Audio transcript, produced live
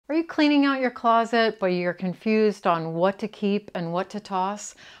Are you cleaning out your closet, but you're confused on what to keep and what to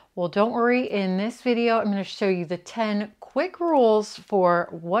toss? Well, don't worry. In this video, I'm going to show you the 10 quick rules for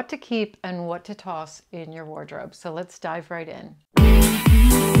what to keep and what to toss in your wardrobe. So let's dive right in.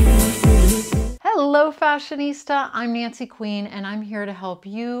 Hello, fashionista. I'm Nancy Queen, and I'm here to help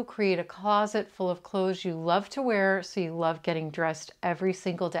you create a closet full of clothes you love to wear so you love getting dressed every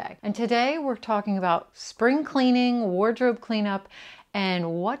single day. And today we're talking about spring cleaning, wardrobe cleanup,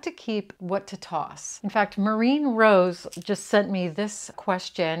 and what to keep, what to toss. In fact, Maureen Rose just sent me this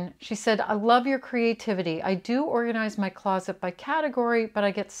question. She said, I love your creativity. I do organize my closet by category, but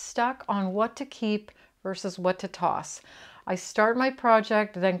I get stuck on what to keep versus what to toss. I start my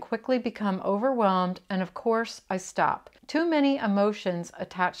project, then quickly become overwhelmed, and of course, I stop. Too many emotions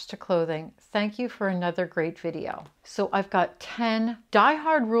attached to clothing. Thank you for another great video. So I've got 10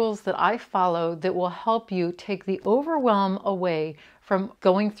 die-hard rules that I follow that will help you take the overwhelm away from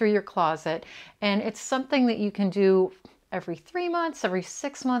going through your closet. And it's something that you can do every 3 months, every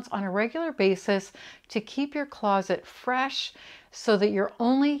 6 months on a regular basis to keep your closet fresh so that you're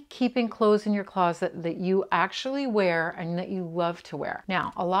only keeping clothes in your closet that you actually wear and that you love to wear.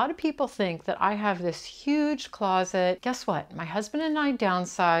 Now, a lot of people think that I have this huge closet. Guess what? My husband and I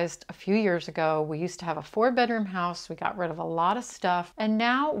downsized a few years ago. We used to have a 4-bedroom house. We got rid of a lot of stuff, and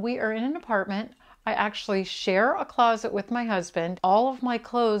now we are in an apartment. I actually share a closet with my husband. All of my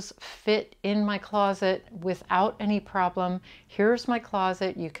clothes fit in my closet without any problem. Here's my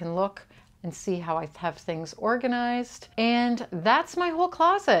closet. You can look and see how I have things organized. And that's my whole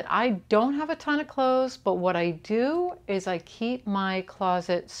closet. I don't have a ton of clothes, but what I do is I keep my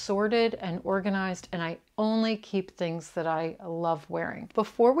closet sorted and organized, and I only keep things that I love wearing.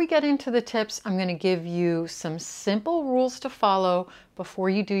 Before we get into the tips, I'm going to give you some simple rules to follow before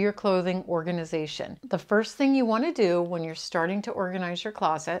you do your clothing organization. The first thing you want to do when you're starting to organize your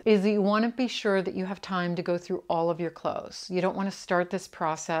closet is that you want to be sure that you have time to go through all of your clothes. You don't want to start this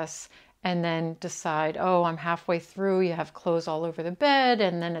process and then decide, oh, I'm halfway through, you have clothes all over the bed,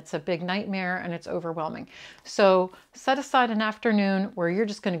 and then it's a big nightmare and it's overwhelming. So set aside an afternoon where you're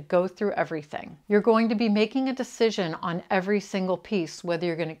just going to go through everything. You're going to be making a decision on every single piece, whether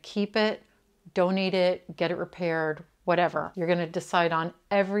you're going to keep it, donate it, get it repaired, whatever. You're going to decide on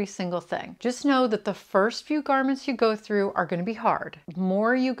every single thing. Just know that the first few garments you go through are going to be hard. The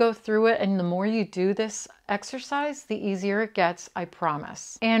more you go through it and the more you do this exercise, the easier it gets, I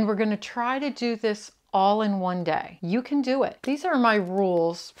promise. And we're going to try to do this all in one day. You can do it. These are my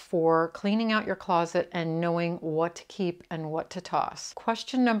rules for cleaning out your closet and knowing what to keep and what to toss.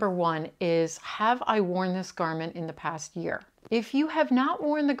 Question number 1 is, have I worn this garment in the past year? If you have not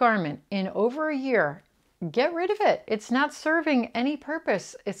worn the garment in over a year, get rid of it. It's not serving any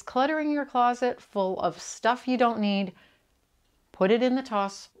purpose. It's cluttering your closet full of stuff you don't need. Put it in the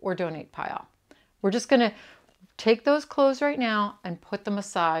toss or donate pile. We're just going to take those clothes right now and put them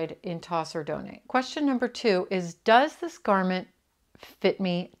aside in toss or donate. Question number 2 is, does this garment fit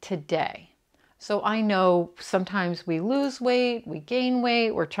me today? So I know sometimes we lose weight, we gain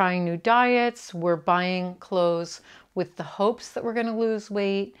weight, we're trying new diets, we're buying clothes with the hopes that we're going to lose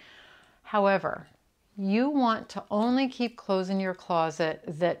weight. However, you want to only keep clothes in your closet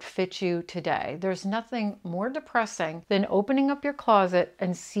that fit you today. There's nothing more depressing than opening up your closet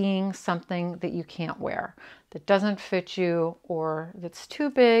and seeing something that you can't wear, that doesn't fit you, or that's too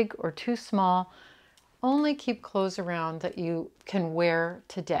big or too small. Only keep clothes around that you can wear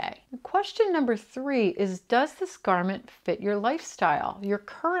today. Question number 3 is, does this garment fit your lifestyle, your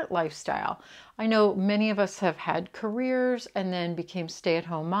current lifestyle? I know many of us have had careers and then became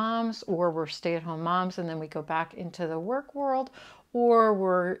stay-at-home moms, or we're stay-at-home moms and then we go back into the work world, or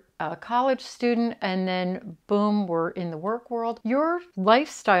we're a college student and then boom, we're in the work world. Your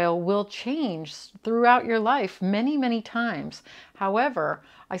lifestyle will change throughout your life many, many times. However,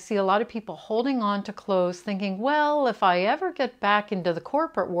 I see a lot of people holding on to clothes thinking, well, if I ever get back into the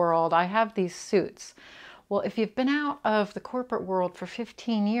corporate world, I have these suits. Well, if you've been out of the corporate world for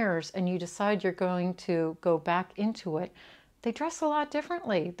 15 years and you decide you're going to go back into it, they dress a lot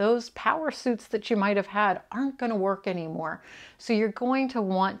differently. Those power suits that you might have had aren't going to work anymore. So you're going to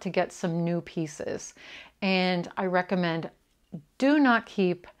want to get some new pieces. And I recommend, do not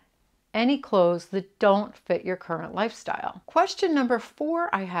keep any clothes that don't fit your current lifestyle. Question number 4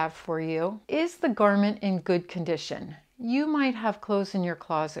 I have for you, is the garment in good condition? You might have clothes in your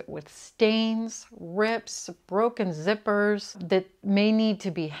closet with stains, rips, broken zippers that may need to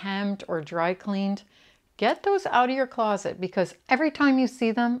be hemmed or dry cleaned. Get those out of your closet, because every time you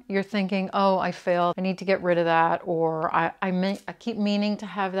see them, you're thinking, oh, I failed. I need to get rid of that. Or I keep meaning to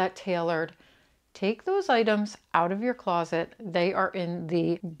have that tailored. Take those items out of your closet. They are in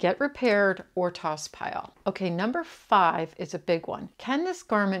the get repaired or toss pile. Okay, number 5 is a big one. Can this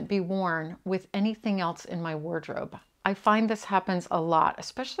garment be worn with anything else in my wardrobe? I find this happens a lot,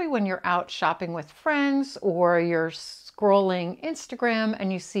 especially when you're out shopping with friends or you're scrolling Instagram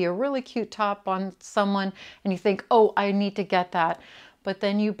and you see a really cute top on someone and you think, oh, I need to get that. But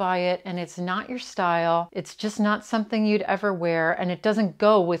then you buy it and it's not your style. It's just not something you'd ever wear, and it doesn't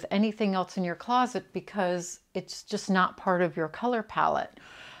go with anything else in your closet because it's just not part of your color palette.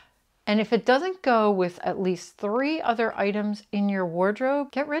 And if it doesn't go with at least 3 other items in your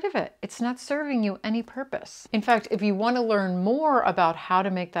wardrobe, get rid of it. It's not serving you any purpose. In fact, if you want to learn more about how to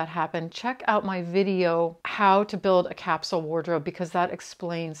make that happen, check out my video, How to Build a Capsule Wardrobe, because that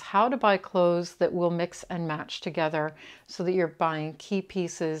explains how to buy clothes that will mix and match together so that you're buying key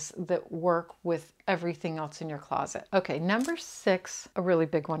pieces that work with everything else in your closet. Okay, number 6, a really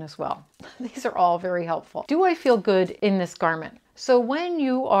big one as well. These are all very helpful. Do I feel good in this garment? So when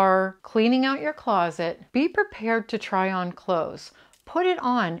you are cleaning out your closet, be prepared to try on clothes. Put it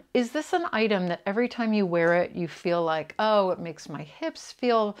on. Is this an item that every time you wear it, you feel like, oh, it makes my hips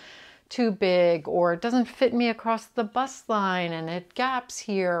feel too big, or it doesn't fit me across the bust line and it gaps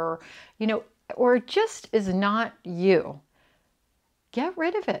here, or it just is not you? Get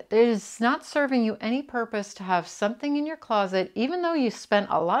rid of it. It is not serving you any purpose to have something in your closet, even though you spent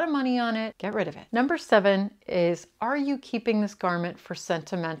a lot of money on it. Get rid of it. Number 7 is, are you keeping this garment for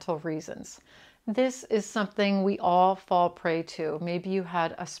sentimental reasons? This is something we all fall prey to. Maybe you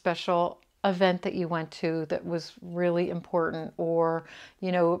had a special event that you went to that was really important, or,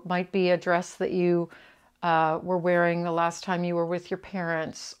 it might be a dress that you were wearing the last time you were with your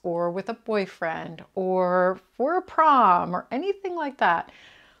parents or with a boyfriend or for a prom or anything like that.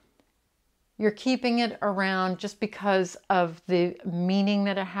 You're keeping it around just because of the meaning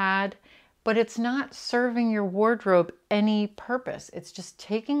that it had, but it's not serving your wardrobe any purpose. It's just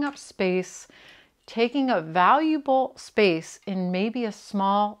taking up space, taking up valuable space in maybe a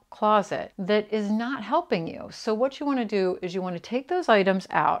small closet that is not helping you. So what you want to do is you want to take those items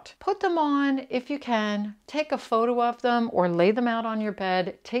out, put them on if you can, take a photo of them or lay them out on your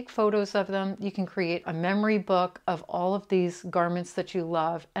bed, take photos of them. You can create a memory book of all of these garments that you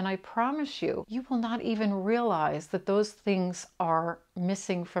love. And I promise you, you will not even realize that those things are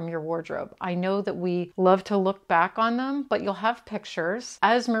missing from your wardrobe. I know that we love to look back on them, but you'll have pictures.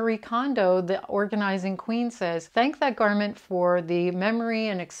 As Marie Kondo, the organizing queen, says, thank that garment for the memory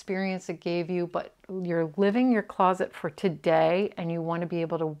and experience it gave you, but you're living your closet for today and you want to be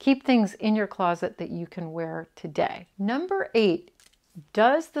able to keep things in your closet that you can wear today. Number 8,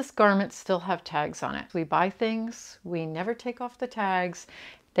 does this garment still have tags on it? We buy things, we never take off the tags.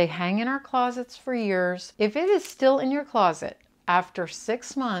 They hang in our closets for years. If it is still in your closet after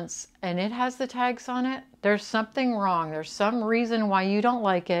 6 months and it has the tags on it, there's something wrong. There's some reason why you don't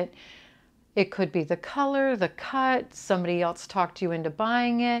like it. It could be the color, the cut, somebody else talked you into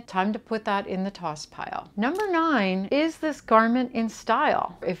buying it. Time to put that in the toss pile. Number 9, is this garment in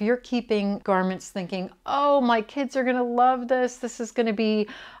style? If you're keeping garments thinking, oh, my kids are gonna love this. This is gonna be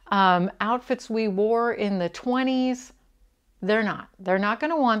outfits we wore in the 20s. They're not. They're not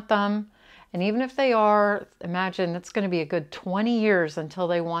gonna want them. And even if they are, imagine it's going to be a good 20 years until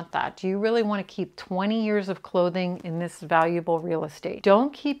they want that. Do you really want to keep 20 years of clothing in this valuable real estate?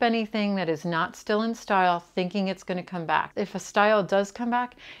 Don't keep anything that is not still in style thinking it's going to come back. If a style does come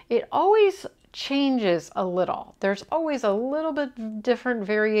back, it always changes a little. There's always a little bit different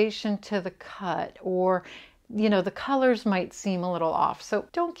variation to the cut, or the colors might seem a little off. So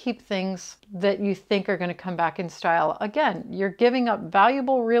don't keep things that you think are going to come back in style. Again, you're giving up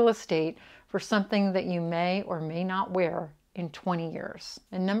valuable real estate for something that you may or may not wear in 20 years.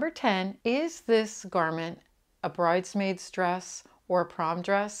 And number 10, is this garment a bridesmaid's dress or a prom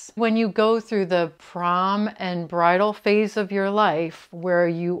dress? When you go through the prom and bridal phase of your life where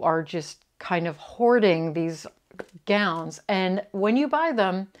you are just kind of hoarding these gowns, and when you buy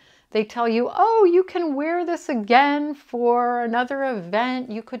them, they tell you, oh, you can wear this again for another event.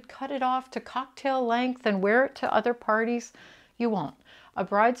 You could cut it off to cocktail length and wear it to other parties. You won't. A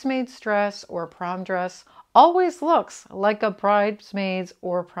bridesmaid's dress or a prom dress always looks like a bridesmaid's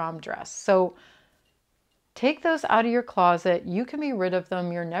or prom dress. So take those out of your closet. You can be rid of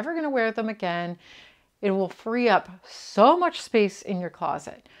them. You're never going to wear them again. It will free up so much space in your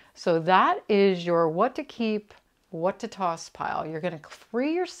closet. So that is your what to keep, what to toss pile. You're going to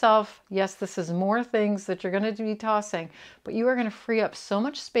free yourself. Yes, this is more things that you're going to be tossing, but you are going to free up so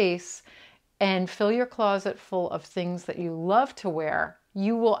much space and fill your closet full of things that you love to wear.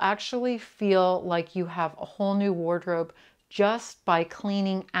 You will actually feel like you have a whole new wardrobe just by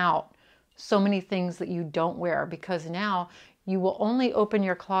cleaning out so many things that you don't wear, because now you will only open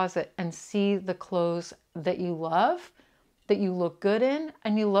your closet and see the clothes that you love, that you look good in,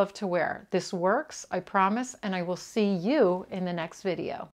 and you love to wear. This works, I promise, and I will see you in the next video.